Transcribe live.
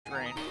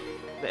screen.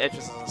 The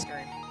edges of the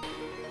screen.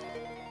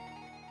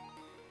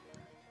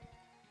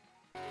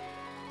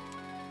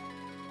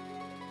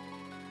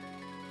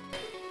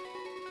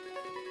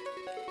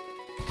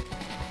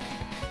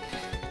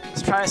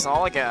 Let's try this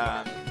all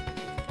again.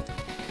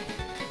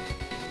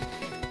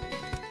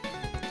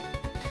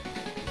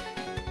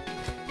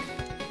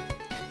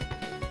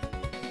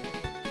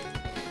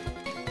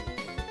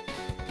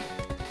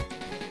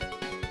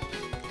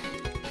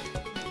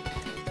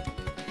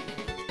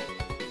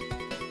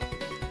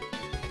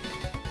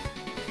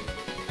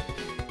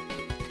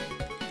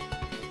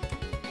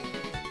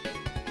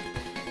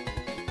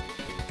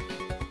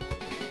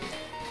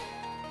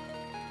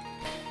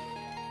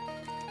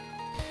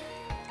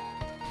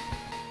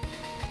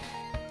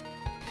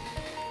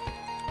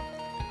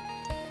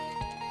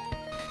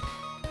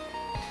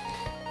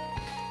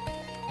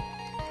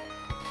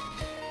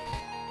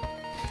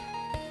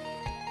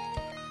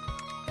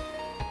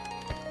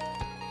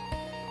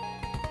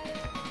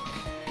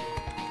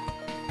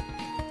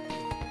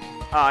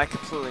 Oh, I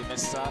completely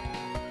missed that.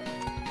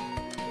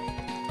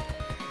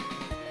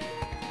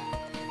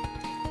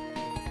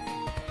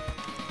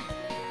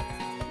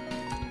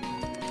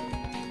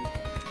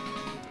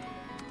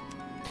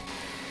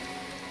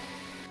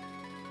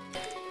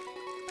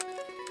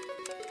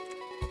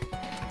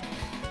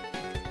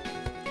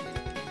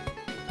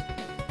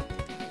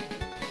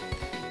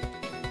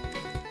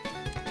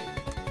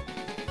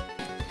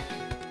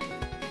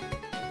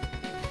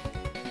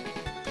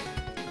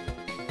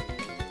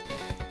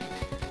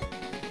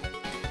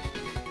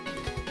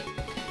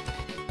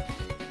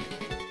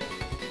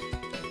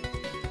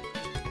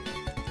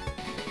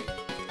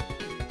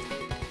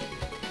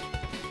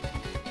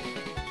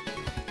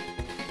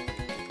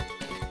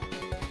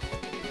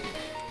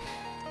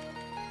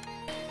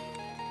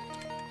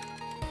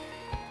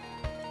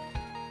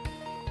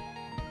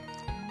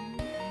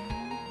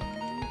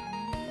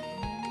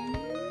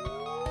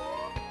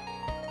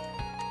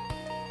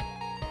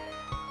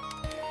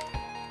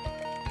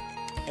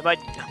 But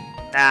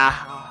nah,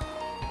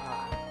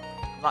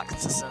 I'm not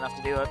consistent enough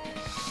to do it.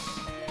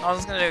 I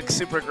was gonna do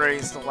super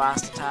graze the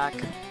last attack.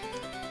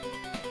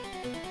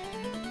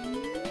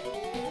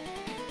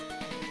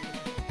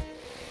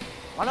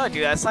 Why do I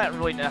do that? It's not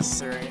really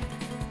necessary.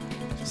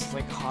 Just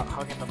like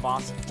hugging the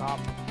boss at the top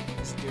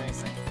doesn't do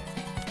anything.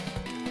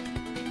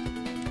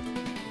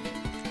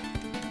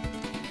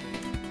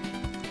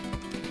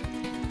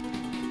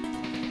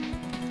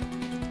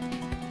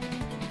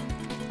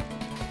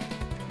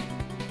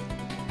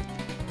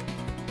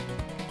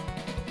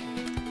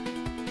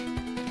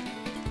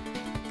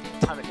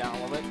 Time it down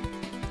a little bit.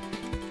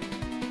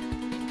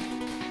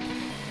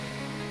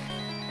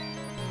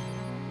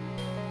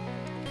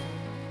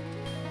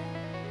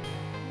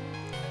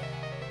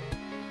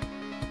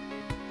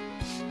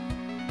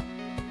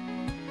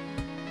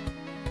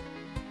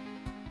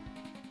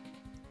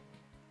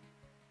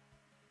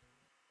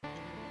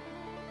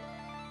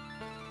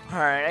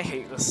 Alright, I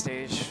hate this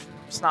stage.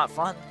 It's not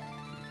fun.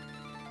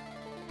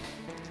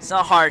 It's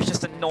not hard, it's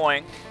just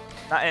annoying.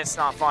 And it's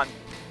not fun.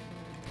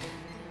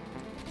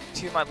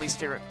 Two of my least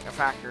favorite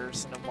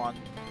factors in one.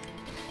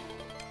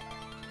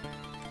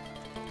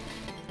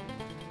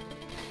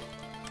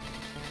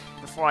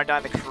 Before I die,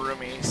 the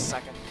Kurumi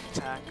second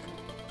attack.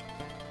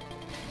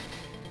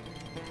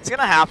 It's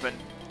gonna happen.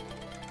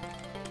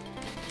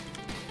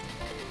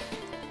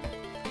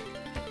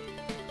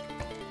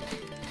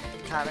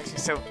 God, it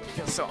makes me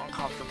feel so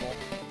uncomfortable.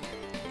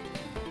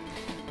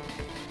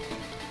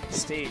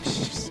 Stage,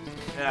 just,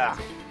 yeah.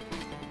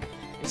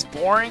 It's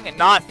boring and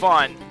not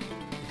fun.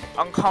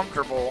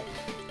 Uncomfortable.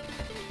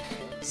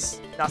 There's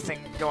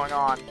nothing going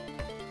on.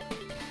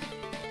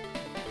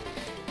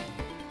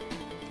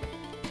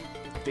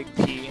 Big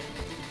P.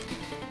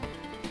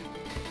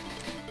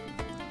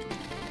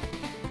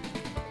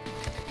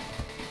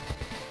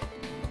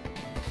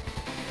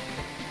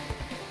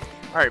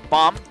 Alright,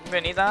 bomb. I'm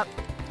gonna need that.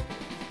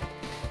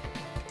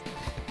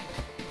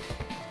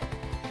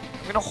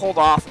 I'm gonna hold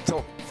off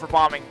for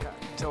bombing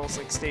until it's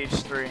like stage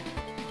 3.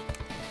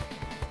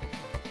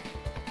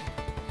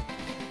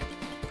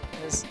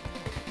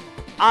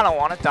 I don't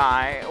want to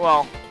die.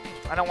 Well,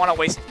 I don't want to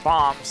waste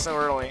bombs so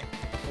early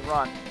to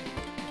run.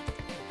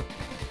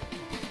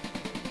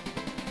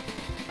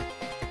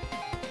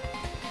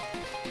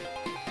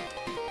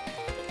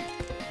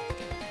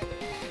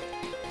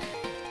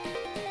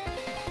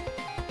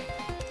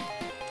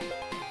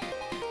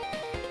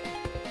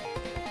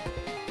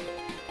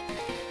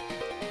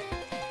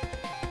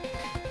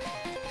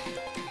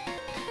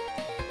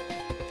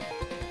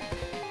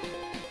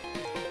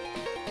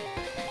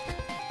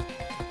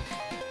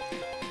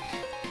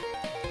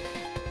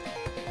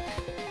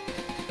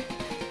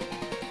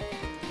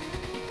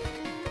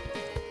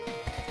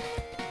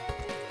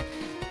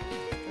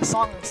 The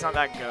song's not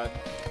that good,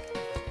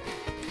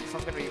 if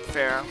I'm gonna be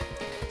fair.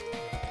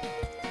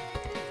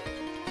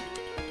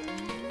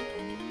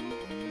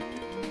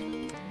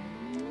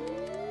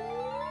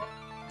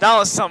 That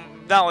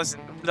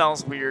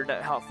was weird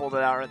how it folded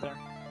out right there.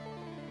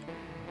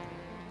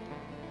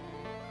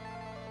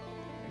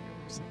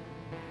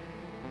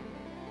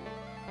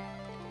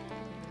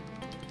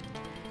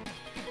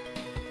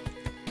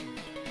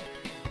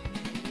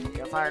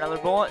 fire another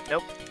bullet.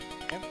 Nope.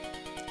 Okay.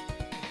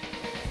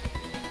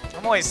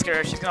 I'm always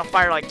scared she's gonna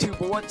fire like 2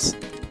 bullets.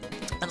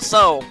 And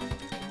so,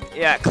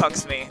 yeah, it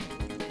cucks me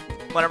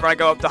whenever I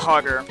go up to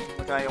hug her,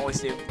 like I always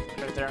do,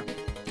 right there.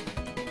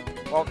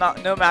 Well,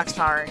 no max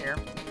power in here.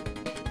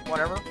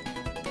 Whatever.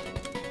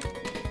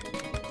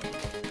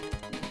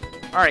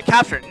 Alright,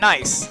 captured.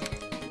 Nice.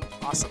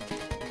 Awesome.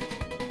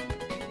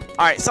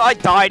 Alright, so I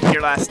died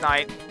here last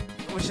night,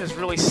 which is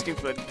really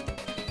stupid.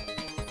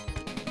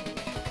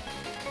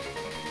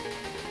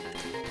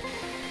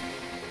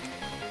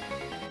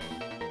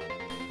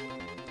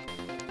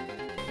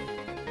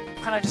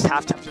 Kinda just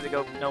half tempted to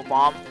go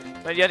no-bomb,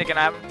 but yet again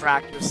I haven't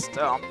practiced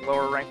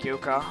lower rank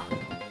Yuuka.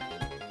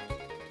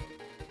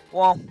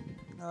 Well,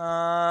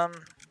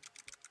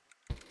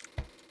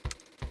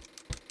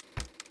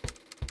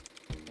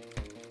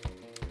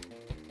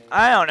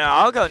 I don't know,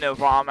 I'll go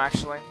no-bomb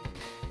actually.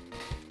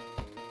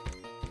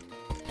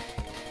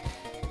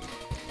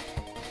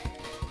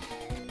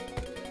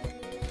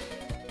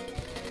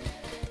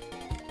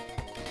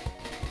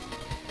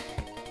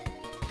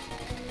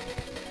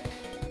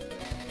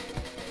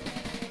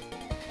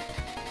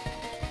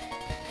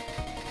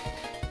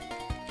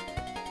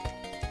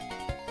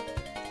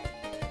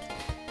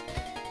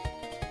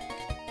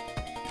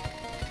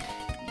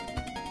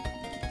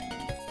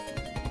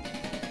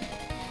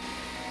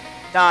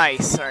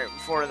 Nice! Alright,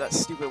 before that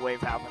stupid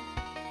wave happened.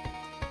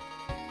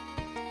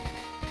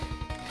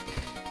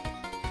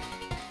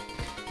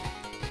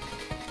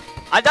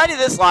 I died to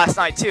this last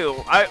night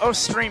too. I was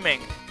streaming.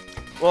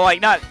 Well,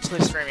 like, not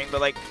actually streaming, but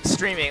like,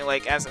 streaming,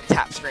 like, as in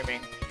tap streaming.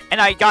 And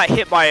I got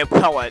hit by a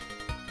pellet.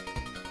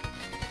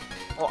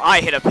 Well, I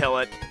hit a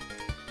pellet.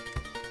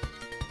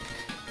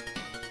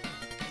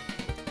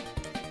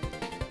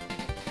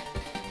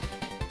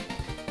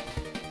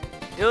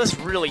 It was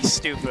really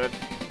stupid.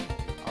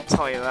 I'll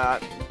tell you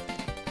that.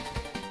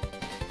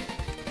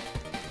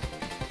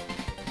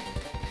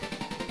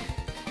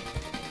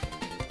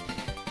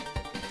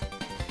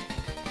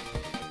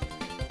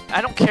 I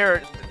don't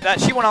care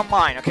that she went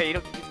online, okay? You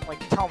don't,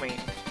 like, tell me.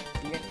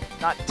 You can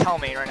not tell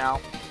me right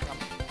now.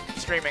 I'm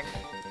streaming.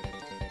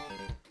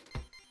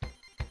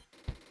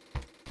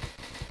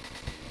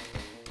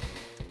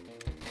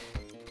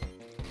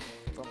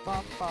 Bum,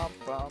 bum, bum,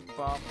 bum,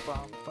 bum,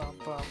 bum, bum,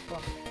 bum,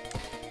 bum.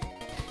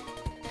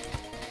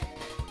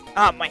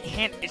 Ah, my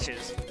hand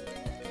itches.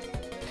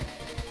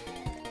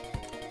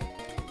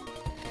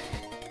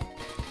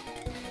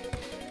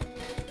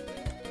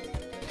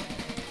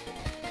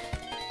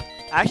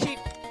 I actually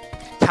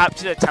tapped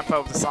to the tempo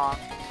of the song.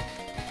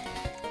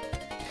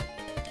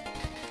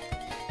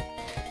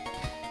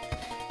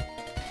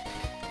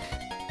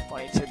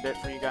 Funny tidbit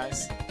for you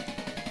guys.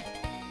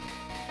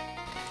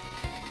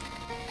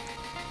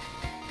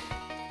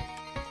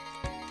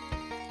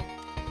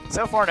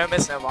 So far, no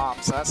miss, no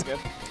bomb, so that's good.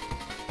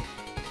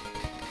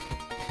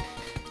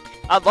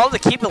 I'd love to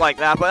keep it like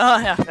that, but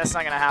yeah, that's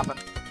not gonna happen.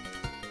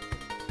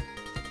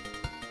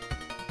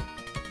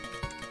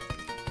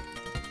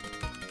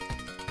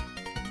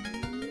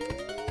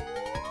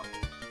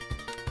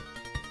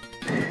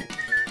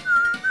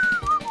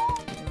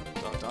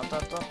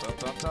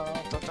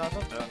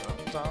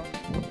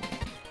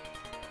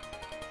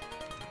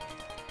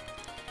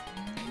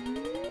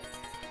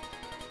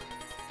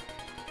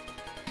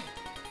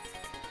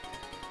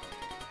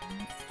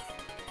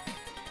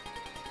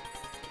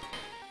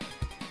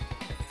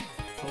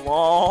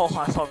 Lol,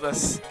 I love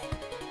this.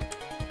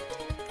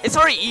 It's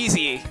already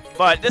easy,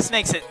 but this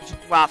makes it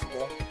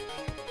laughable.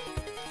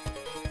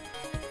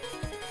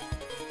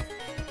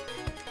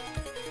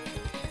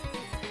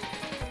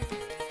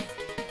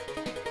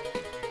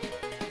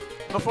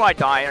 Before I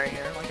die right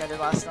here, like I did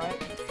last night.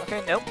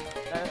 Okay, nope,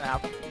 that didn't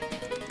happen.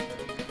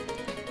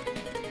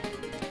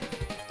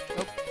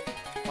 Nope,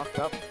 fucked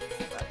up.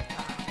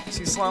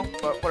 Too slow,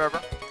 but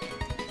whatever.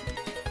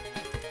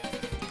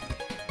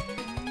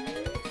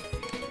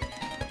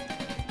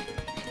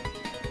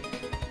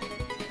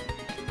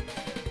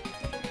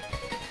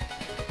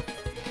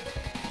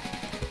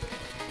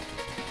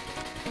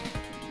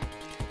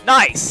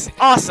 Nice!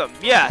 Awesome!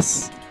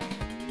 Yes!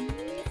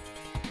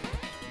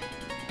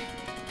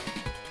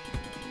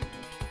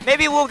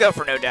 Maybe we'll go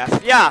for no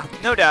death. Yeah,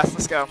 no death.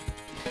 Let's go.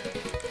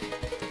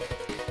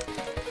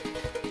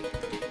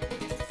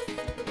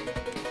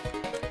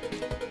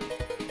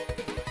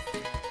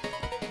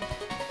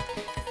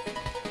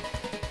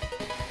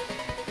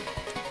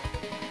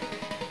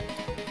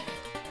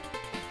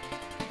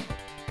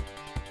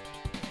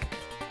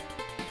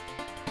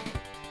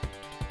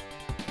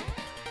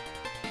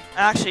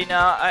 Actually, no,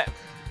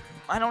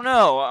 I don't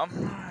know.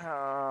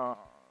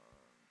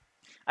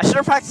 I should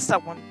have practiced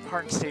that one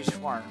part in stage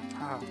 4.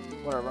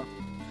 Whatever.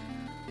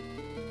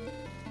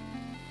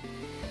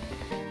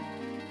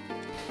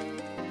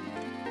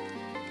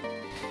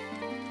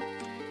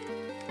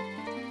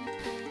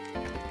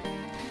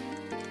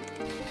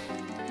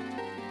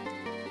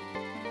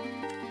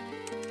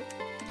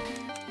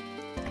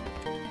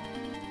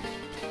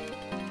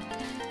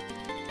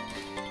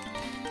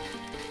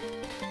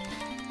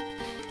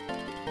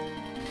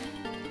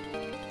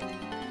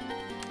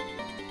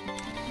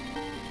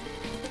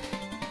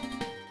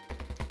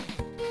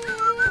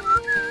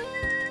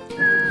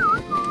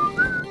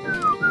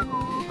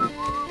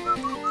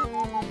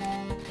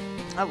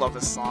 I love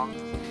this song.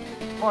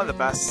 One of the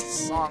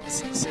best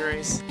songs in the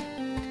series.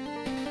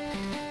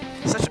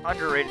 Such an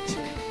underrated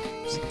tune.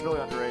 It's really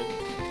underrated.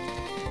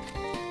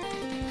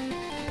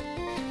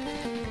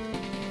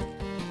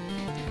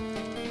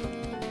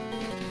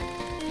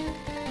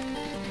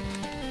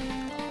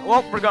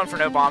 Well, we're going for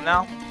No-Bomb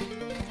now.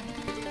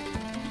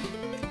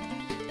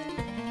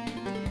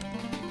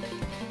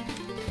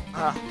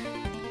 Oh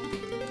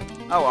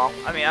well.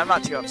 I mean, I'm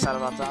not too upset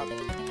about that.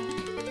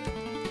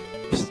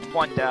 Just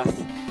one death.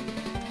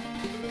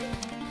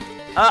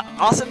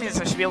 Also means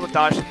I should be able to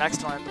dodge the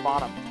next one at the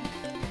bottom.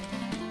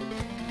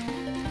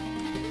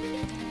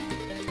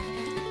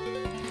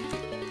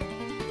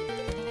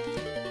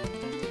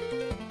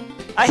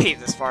 I hate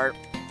this part.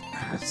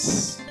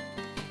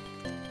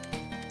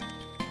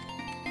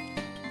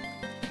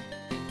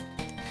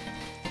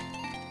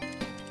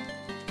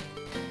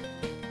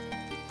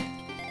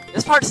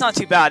 This part's not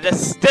too bad.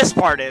 This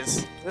part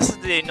is. This is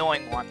the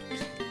annoying one.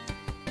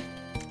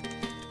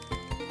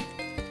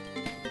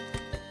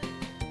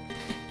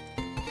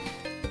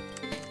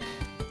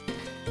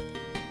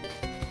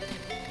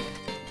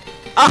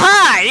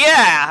 Aha!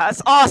 Yeah!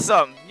 That's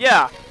awesome!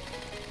 Yeah!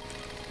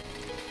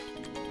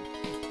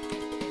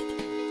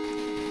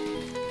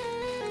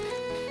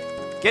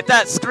 Get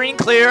that screen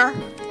clear.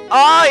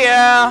 Oh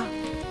yeah!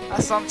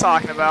 That's what I'm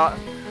talking about.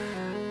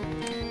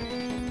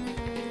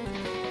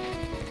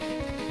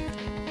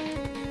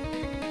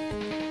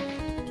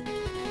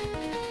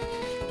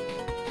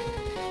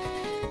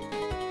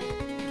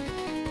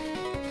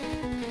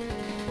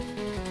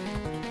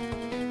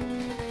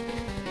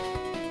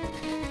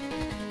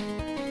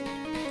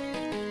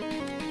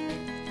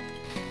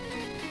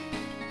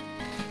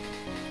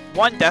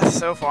 One death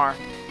so far.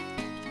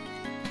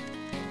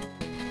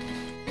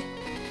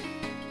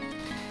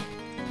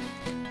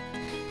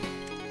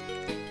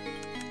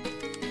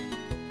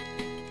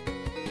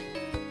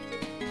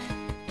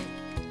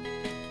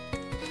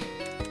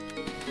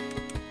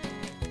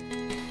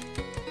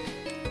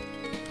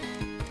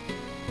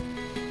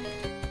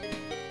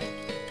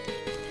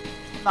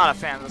 Not a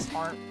fan of this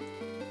part.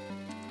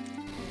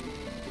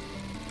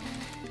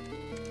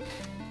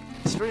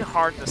 It's really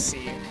hard to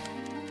see.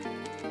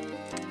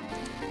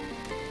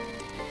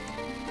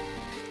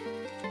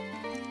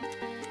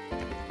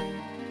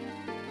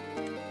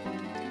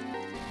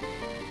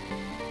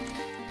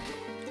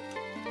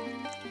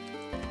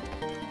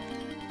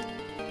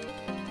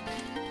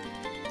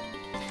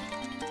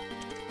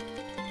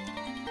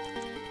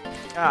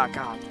 Oh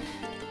god.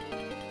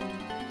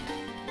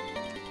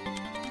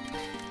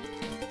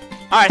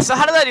 Alright, so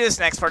how did I do this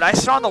next part? Did I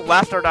start on the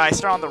left or did I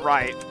start on the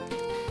right?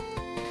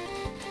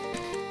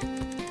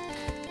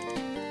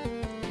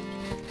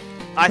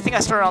 I think I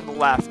started on the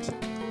left.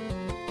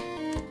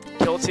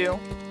 Kill 2.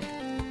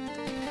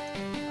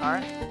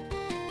 Alright.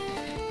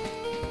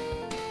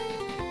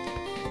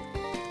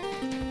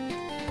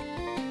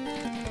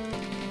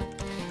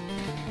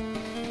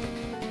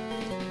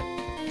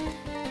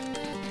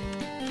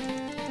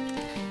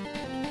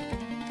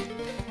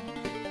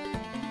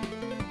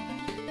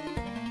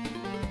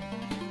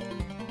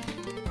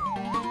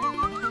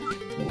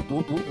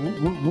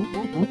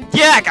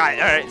 Yeah, I got it.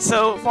 Alright,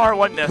 so far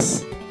one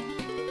miss.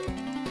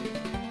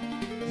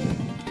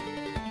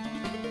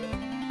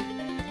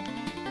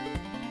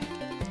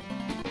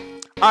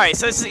 Alright,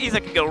 so this is either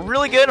can go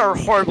really good or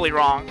horribly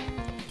wrong.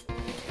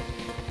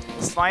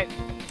 This fight.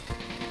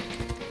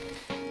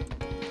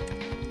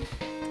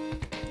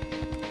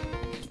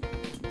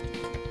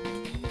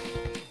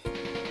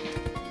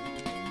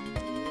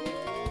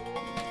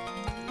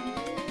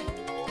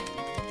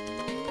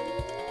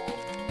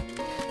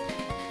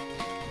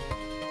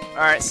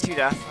 Alright, it's 2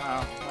 death.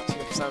 Oh, not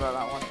too upset about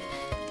that one.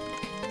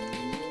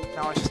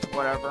 Now it's just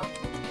whatever.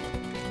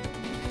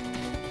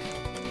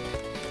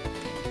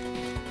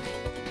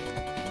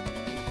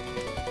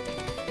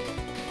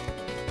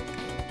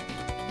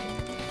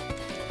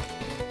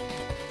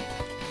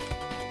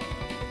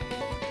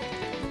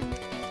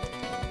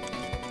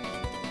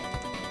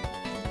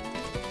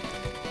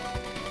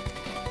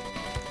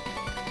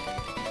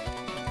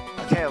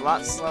 Okay, a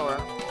lot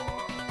slower.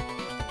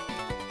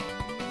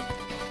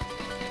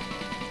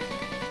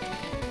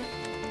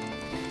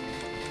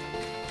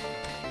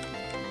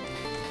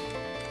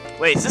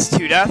 Wait, is this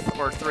 2 death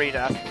or 3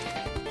 death?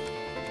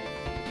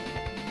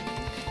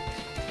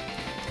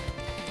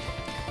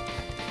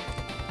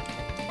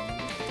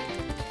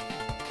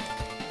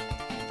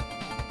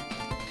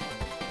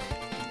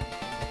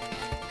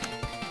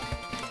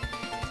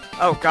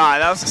 Oh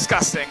god, that was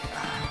disgusting.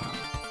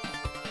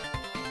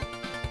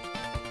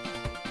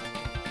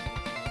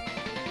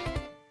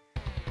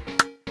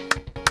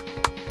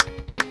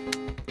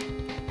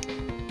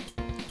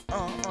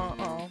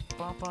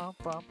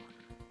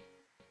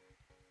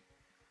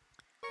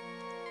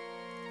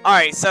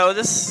 Alright, so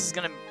this is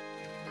gonna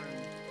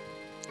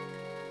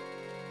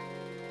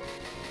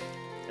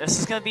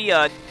be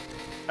a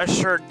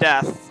assured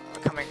death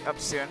coming up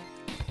soon.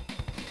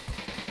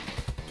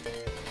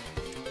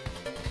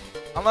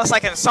 Unless I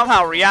can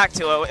somehow react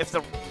to it if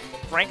the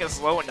rank is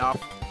low enough.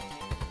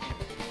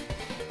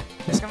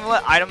 gonna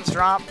let items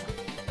drop.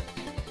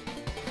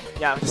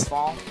 Yeah, just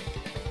fall.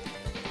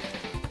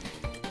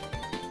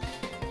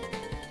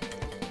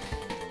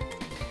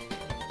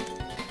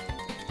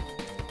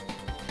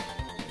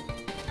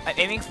 I'm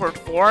aiming for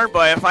 4,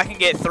 but if I can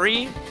get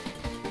 3,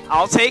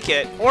 I'll take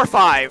it. Or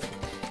 5.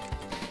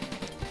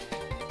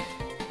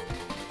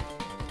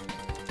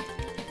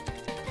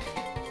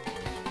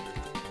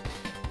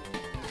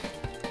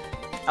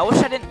 I wish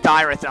I didn't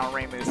die right there on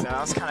Rainbows though.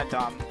 That was kind of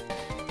dumb.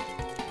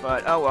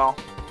 But, oh well.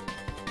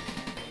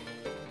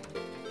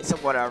 It's a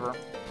whatever.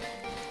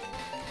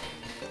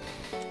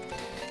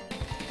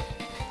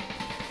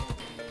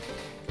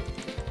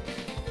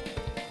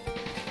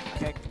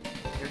 Okay,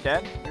 you're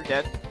dead. You're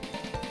dead.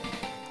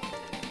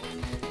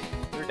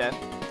 You're dead.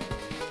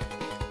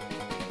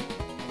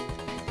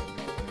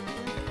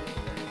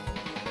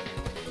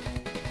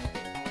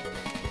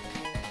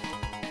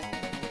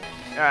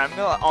 Alright, I'm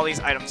gonna let all these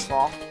items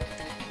fall.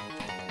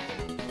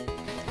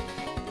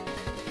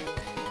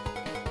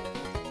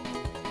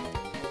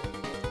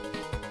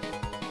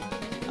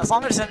 As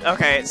long as it's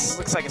okay, it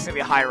looks like it's gonna be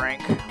a high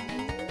rank.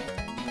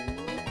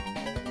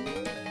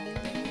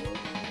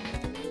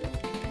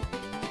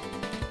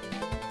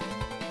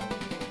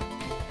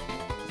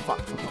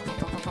 Fuck.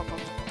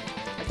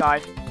 I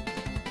died.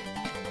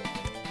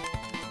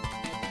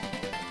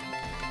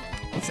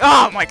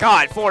 Oh my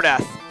god, 4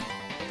 death.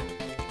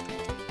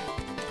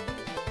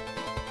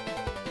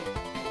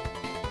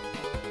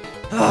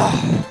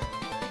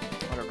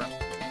 Whatever.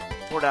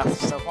 4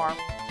 deaths so far.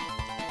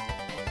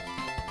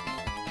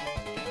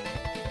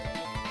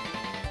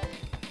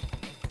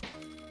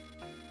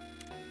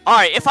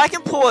 Alright, if I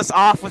can pull this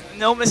off with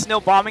no miss, no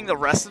bombing the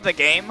rest of the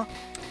game,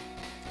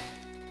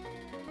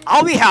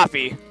 I'll be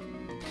happy.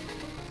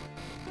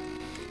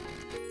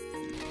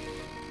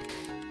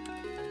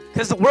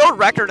 Because the world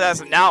record as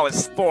of now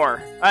is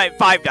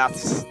 5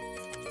 deaths.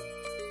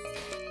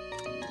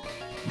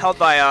 Held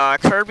by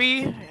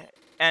Kirby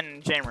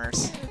and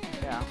Jaimers.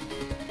 Yeah.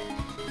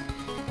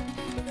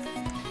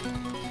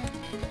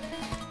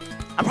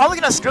 I'm probably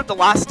going to skip the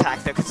last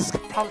attack though, because it's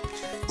going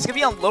to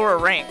be on lower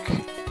rank.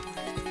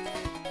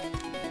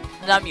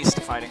 And I'm used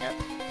to fighting it.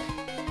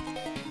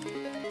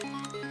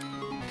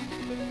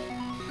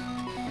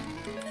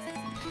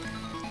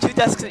 Two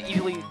deaths could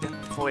easily been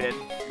avoided.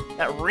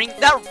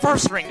 That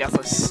first ring death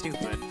was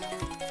stupid.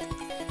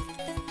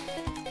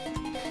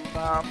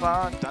 Oh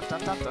fuck,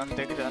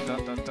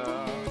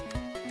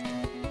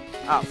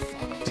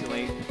 I'm too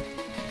late.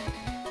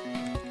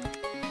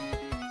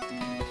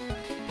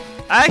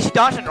 I actually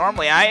dodged it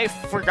normally. I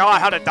forgot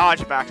how to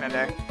dodge back in the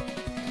day.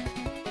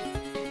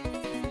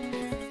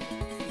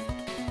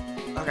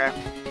 Okay.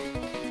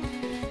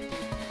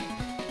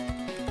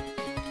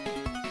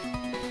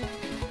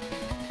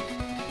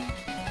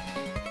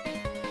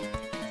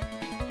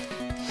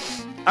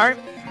 Alright.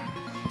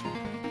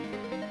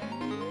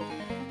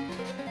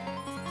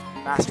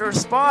 Master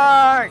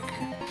Spark!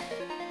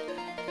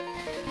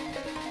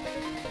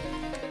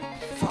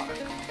 Fuck.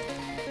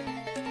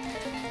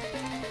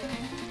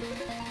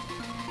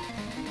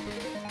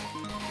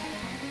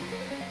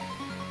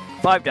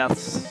 Five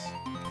deaths.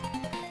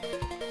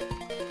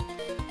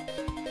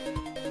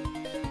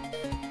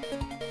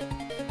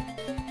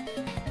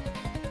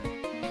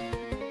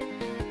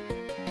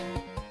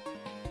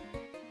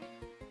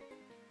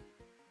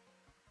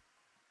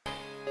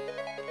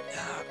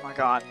 Oh my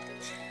god.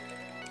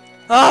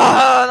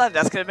 Ah, that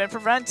death could have been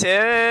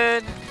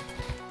prevented.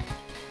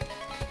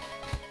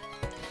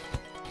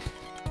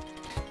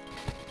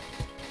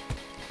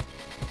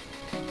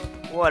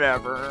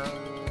 Whatever.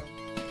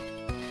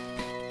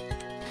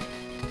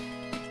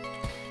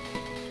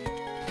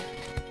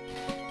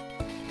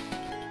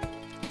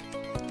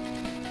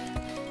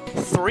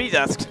 Three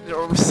deaths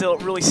are still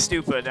really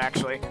stupid,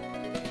 actually.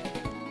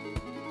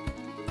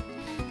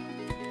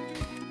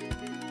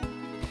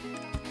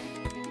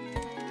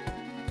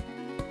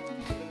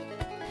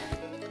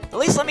 At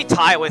least let me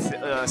tie with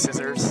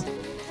scissors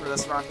for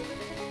this run.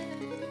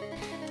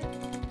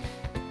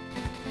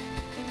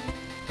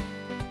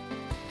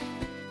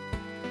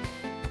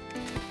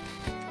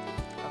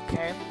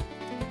 Okay.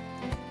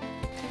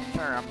 I'm trying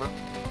to remember.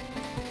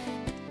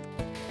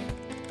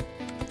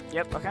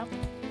 Yep, okay.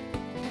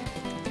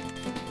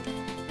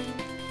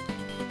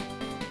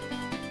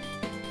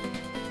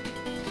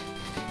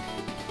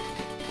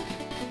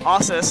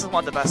 Also, this is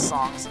one of the best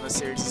songs in the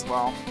series as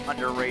well.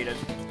 Underrated.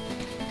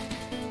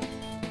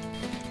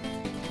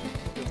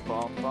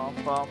 Bum, bum,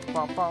 bum,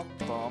 bum, bum,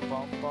 bum,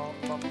 bum, bum,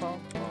 bum,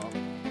 bum, bum.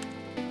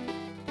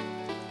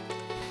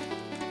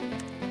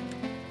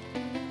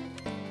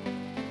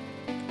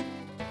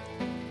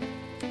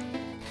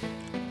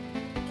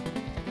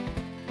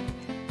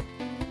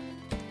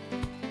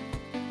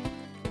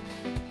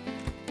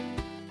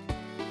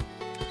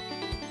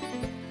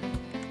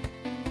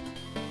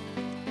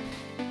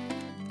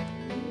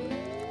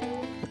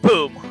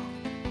 Boom.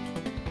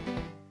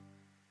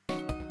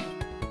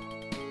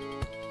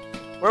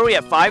 Where are we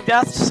at? 5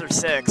 deaths or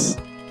 6?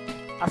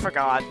 I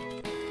forgot.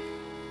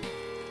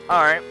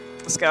 Alright,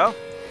 let's go.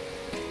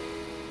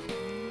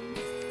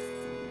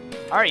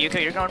 Alright,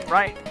 Yuuka, you're going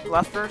right,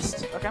 left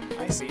first? Okay,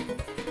 I see.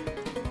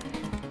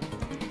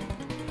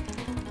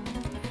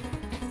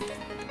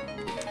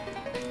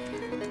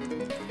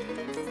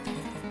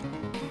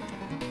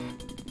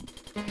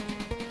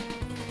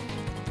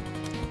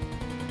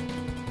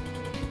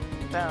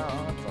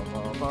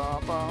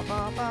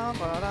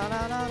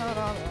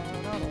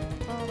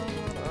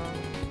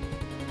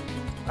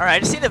 Alright, I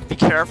just need to be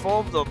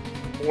careful of the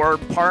board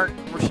part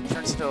where she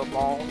turns into a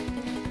ball.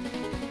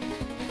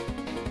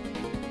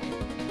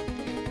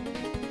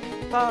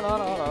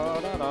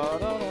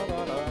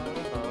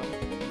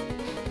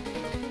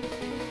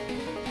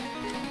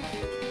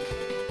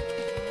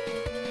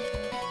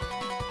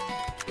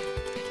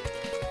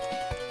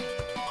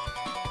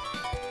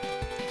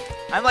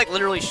 I'm like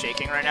literally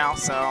shaking right now,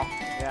 so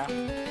yeah.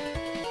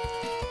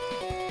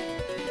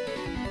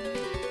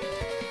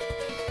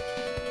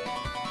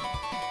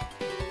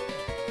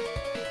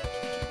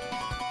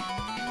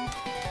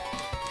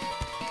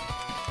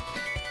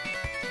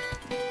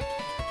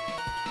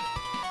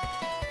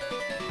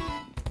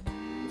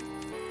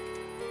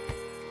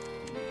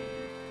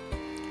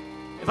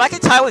 If I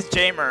could tie with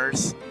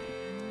Jaimers,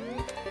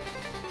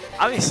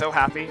 I'd be so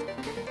happy.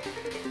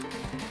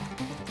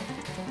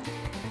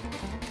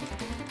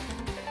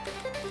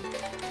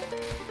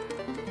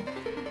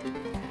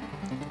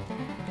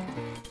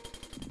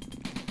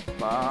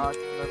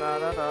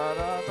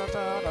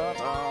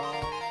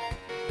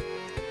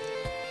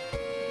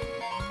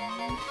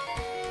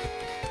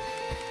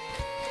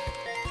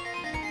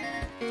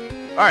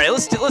 All right,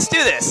 let's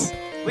do this.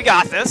 We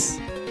got this.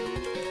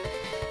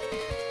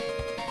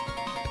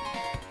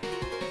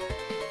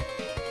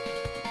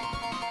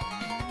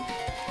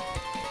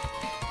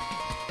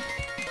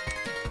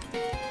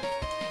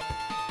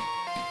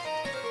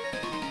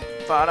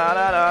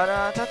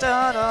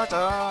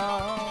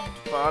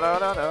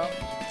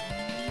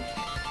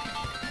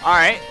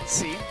 Alright, let's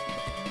see.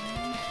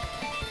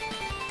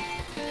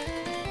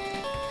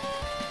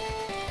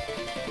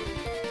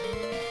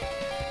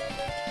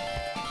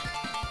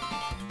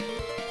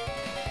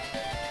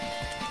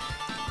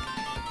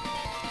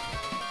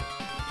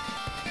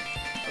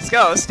 Let's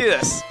go, let's do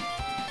this.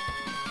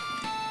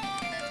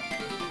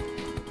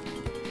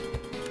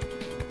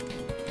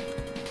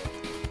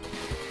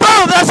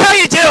 Boom, that's how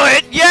you do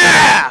it!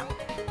 Yeah!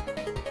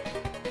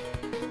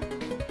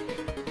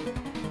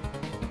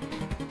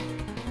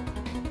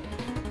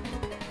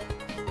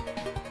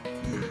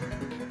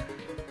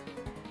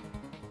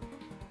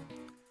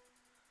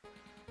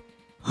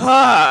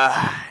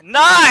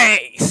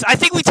 Nice! I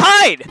think we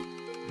tied!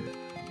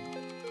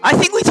 I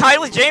think we tied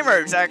with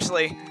Jaimers,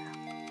 actually.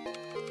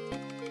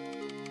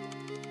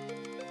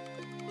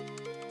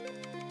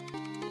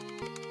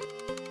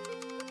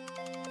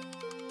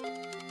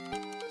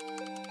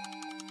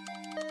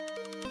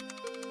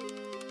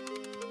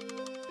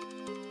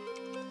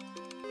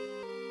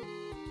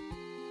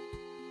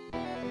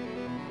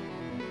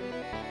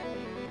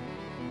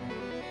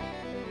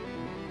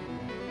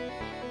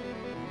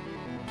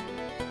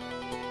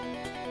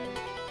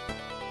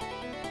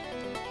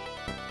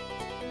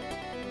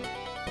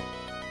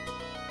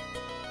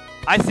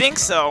 I think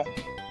so.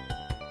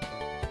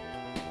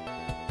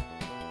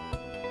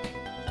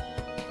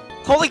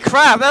 Holy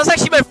crap, that was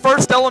actually my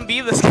first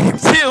LMB this game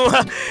too.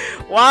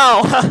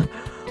 Wow.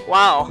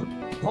 Wow.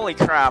 Holy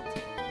crap.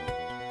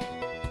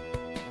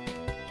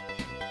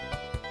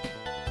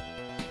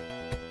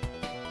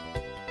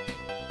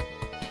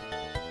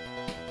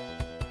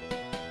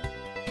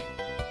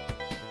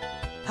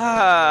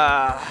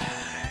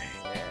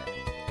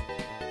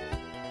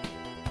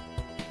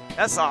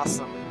 That's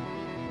awesome.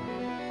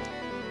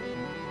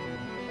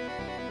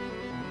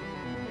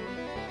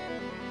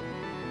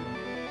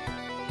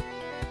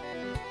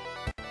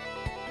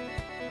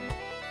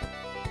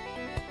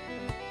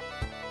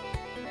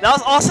 That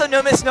was also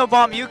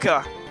No-Bomb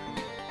Yuuka.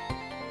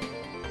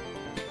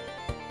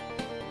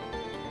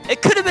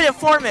 It could have been a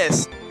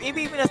 4-miss,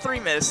 maybe even a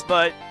 3-miss,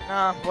 but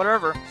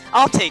whatever.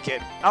 I'll take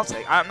it.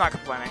 I'm not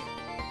complaining.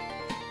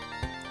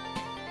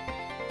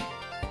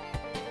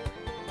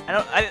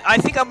 I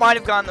think I might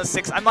have gotten the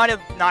 6. I might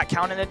have not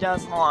counted a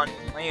death. Hold on.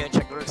 I need to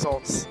check the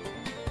results.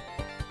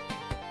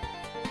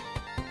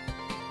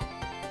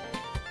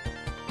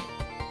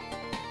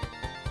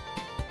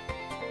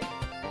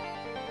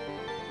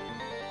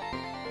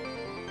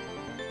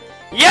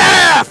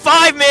 Yeah!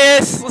 5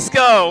 miss! Let's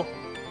go!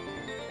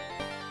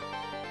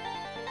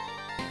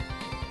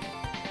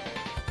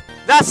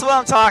 That's what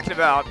I'm talking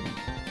about.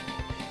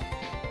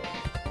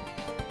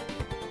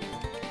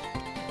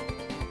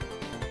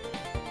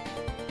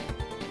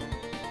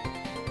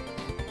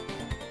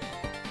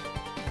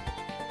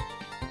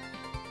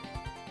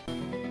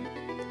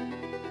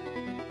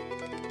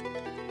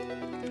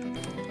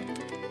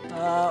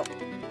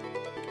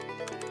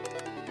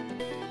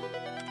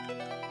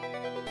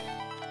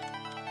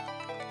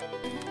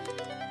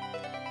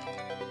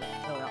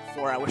 No, not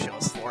 4. I wish it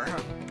was 4.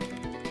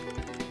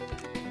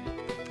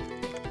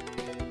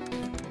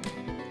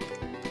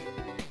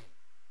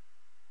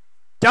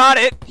 Got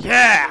it!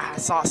 Yeah!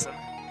 That's awesome.